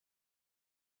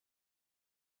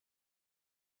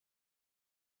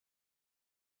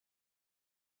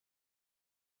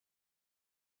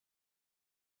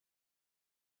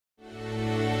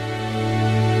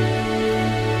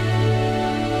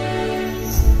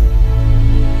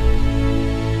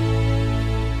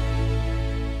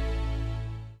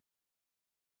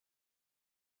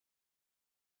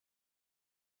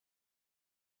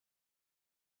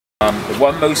The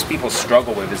one most people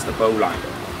struggle with is the bowline.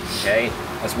 Okay,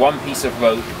 there's one piece of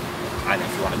rope, and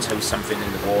if you want to tow something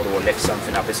in the water or lift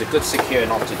something up, it's a good secure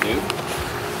knot to do.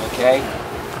 Okay,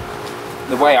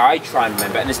 the way I try and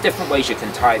remember, and there's different ways you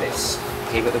can tie this.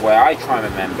 Okay, but the way I try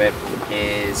and remember it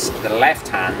is the left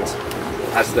hand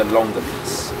has the longer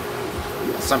piece.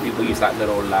 Some people use that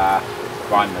little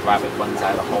rhyme, the rabbit runs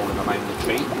out a hole and around the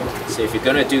tree. So if you're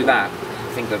going to do that,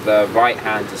 think that the right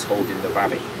hand is holding the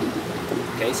rabbit.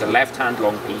 Okay, so left hand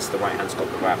long piece, the right hand's got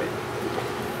the rabbit.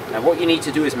 Now what you need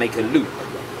to do is make a loop.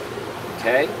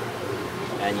 Okay,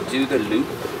 and you do the loop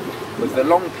with the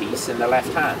long piece in the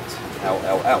left hand, L,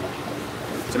 L, L.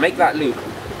 To make that loop,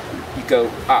 you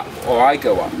go up, or I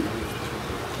go up.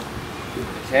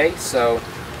 Okay, so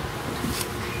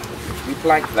loop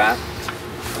like that,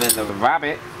 and then the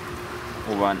rabbit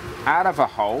will run out of a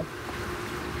hole,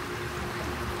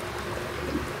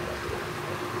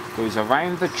 goes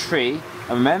around the tree,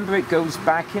 and remember it goes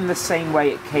back in the same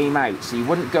way it came out, so you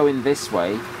wouldn't go in this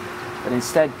way, but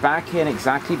instead back in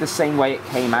exactly the same way it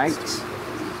came out,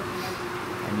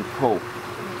 and you pull.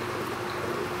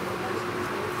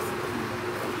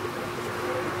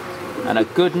 And a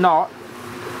good knot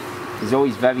is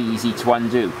always very easy to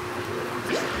undo.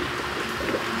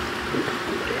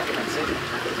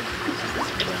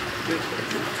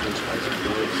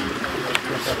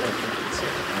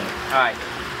 Alright,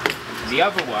 the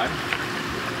other one,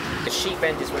 the sheep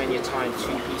bend is when you're tying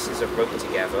two pieces of rope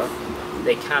together.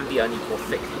 They can be unequal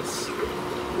thickness.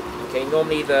 Okay,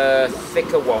 normally the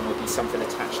thicker one would be something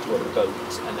attached to a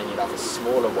boat, and then you'd have a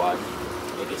smaller one,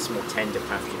 maybe a small tender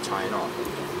path you're tying on.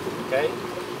 Okay?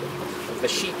 The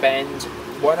sheep bend,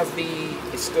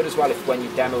 it's good as well if when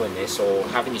you're demoing this or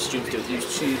having your students do it,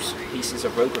 use two pieces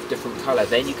of rope of different colour,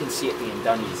 then you can see it being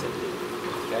done easily.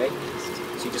 Okay?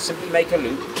 So you just simply make a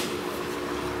loop,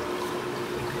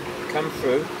 come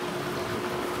through,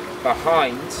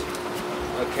 behind,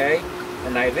 okay,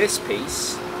 and now this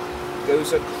piece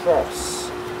goes across.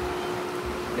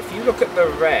 And if you look at the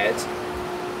red,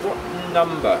 what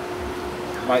number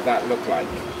might that look like?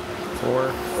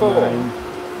 4. 4.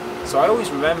 9. So I always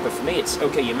remember, for me it's,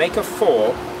 okay, you make a 4,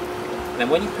 and then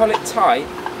when you pull it tight,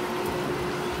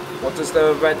 what does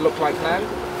the red look like now?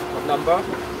 What number?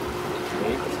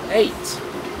 8.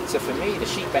 So for me, the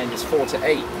sheep bend is 4 to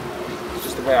 8. It's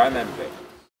just the way I remember it.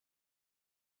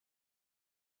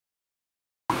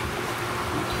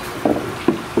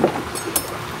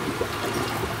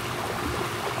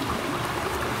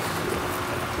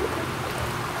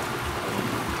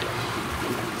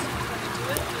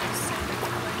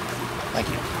 Thank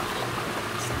you.